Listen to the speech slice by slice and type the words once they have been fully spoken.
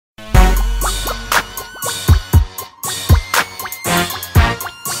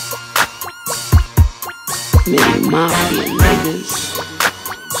Mafia niggas.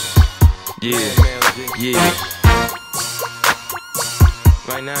 Yeah.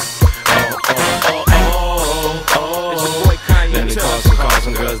 Right now. It's your boy Kanye. Let me call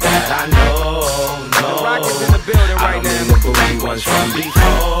some girls that I know. The Rockets in the building right now. I don't mean the bougie ones from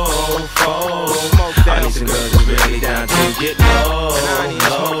before. I need some girls who's really down to get low. And I need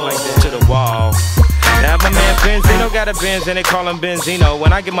smoke like that. To the wall. Now my man Benzino got a Benz and they call him Benzino.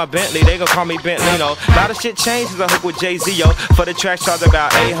 When I get my Bentley, they gon' call me Bentlino. A lot of shit changed since I hooked with Jay-Z, yo. For the track charge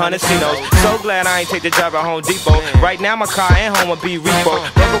about 800 Cinos. So glad I ain't take the job at Home Depot. Right now my car and home will be repo.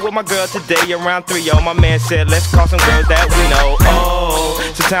 Broke up with my girl today around 3, yo. My man said let's call some girls that we know. Oh,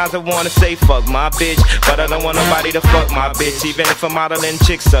 sometimes I wanna say fuck my bitch, but I don't want nobody to fuck my bitch. Even if a modeling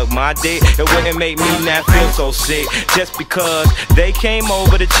chick suck my dick, it wouldn't make me not feel so sick. Just because they came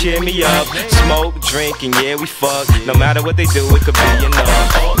over to cheer me up. Smoke, drink, and yeah, we fuck. No matter what they do, it could be enough.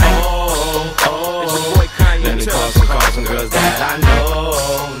 It's your boy Kanye. Let me call some girls that I know.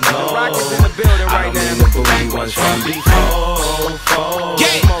 The Rockets in the building right I don't now. mean the bougie ones from before.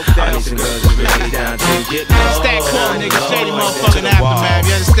 I need some girls who's really down to get low. Stack cool, nigga, shady motherfucking aftermath,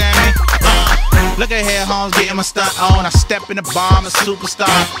 you understand me? Look at here, Holmes, getting my stunt on. I step in the bomb, a superstar.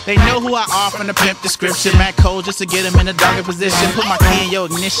 They know who I are from the pimp description. Mac code just to get him in a darker position. Put my key in your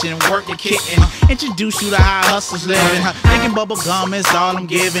ignition, work the kitten. Introduce you to how hustlers living. Thinking bubble gum is all I'm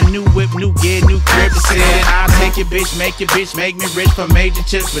giving. New whip, new gear, new crib to sit in. I'll take your bitch, make me rich for major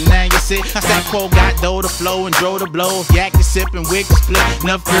chips. But now you sit, I stack quo, got dough to flow and draw to blow. If yak is sipping, wick is split.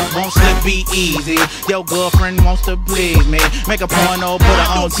 Enough grip won't slip, be easy. Your girlfriend wants to please me. Make a porno, put her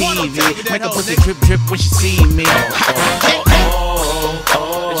on TV. Make her pussy drip when she see me. It's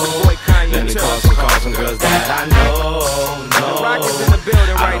your boy Kanye. Let me call some girls that I know. The Rockets in the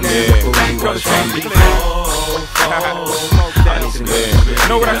building right now. Brothers from before. I need some girls who's really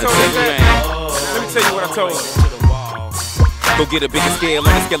Know what I down told to you, get man? low. Let me tell you what I told you. Go get a bigger scale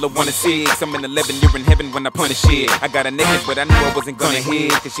on a scale of 1 to 6. I'm in 11, you're in heaven when I punish shit. I got a necklace, but I knew I wasn't gonna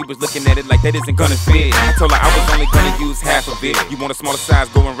hit. Cause she was looking at it like that isn't gonna fit. I told her I was only gonna use half of it. You want a smaller size,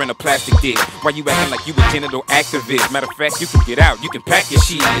 go and rent a plastic dick. Why you acting like you a genital activist? Matter of fact, you can get out, you can pack your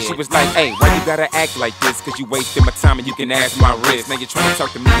shit. And she was like, hey, why you gotta act like this? Cause you wasting my time and you can ask my wrist. Now you're trying to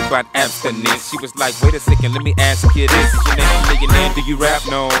talk to me about abstinence. She was like, wait a second, let me ask you this. Is your name Chamillionaire? Do you rap?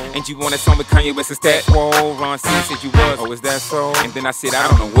 No. Ain't you on that song with Kanye West? Is that? Whoa, Ron C said you was. Oh, is that so? And then I said, I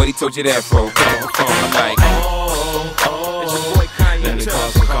don't know what he told you that for. I'm like, It's your boy Kanye. Let me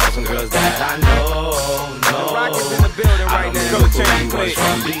call some girls that I know. The Rockets in the building right now. Go change place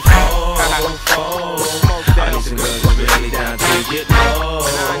from before. I need some girls who's really down to get low.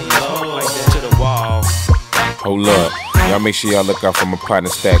 To the wall. Hold up. Y'all make sure y'all look out for my partner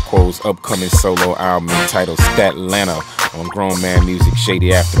Stat Quo's upcoming solo album entitled Statlanta on Grown Man Music,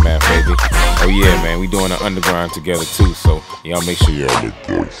 Shady Aftermath, baby. Oh yeah, man, we doing the underground together too, so y'all make sure y'all look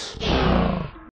this.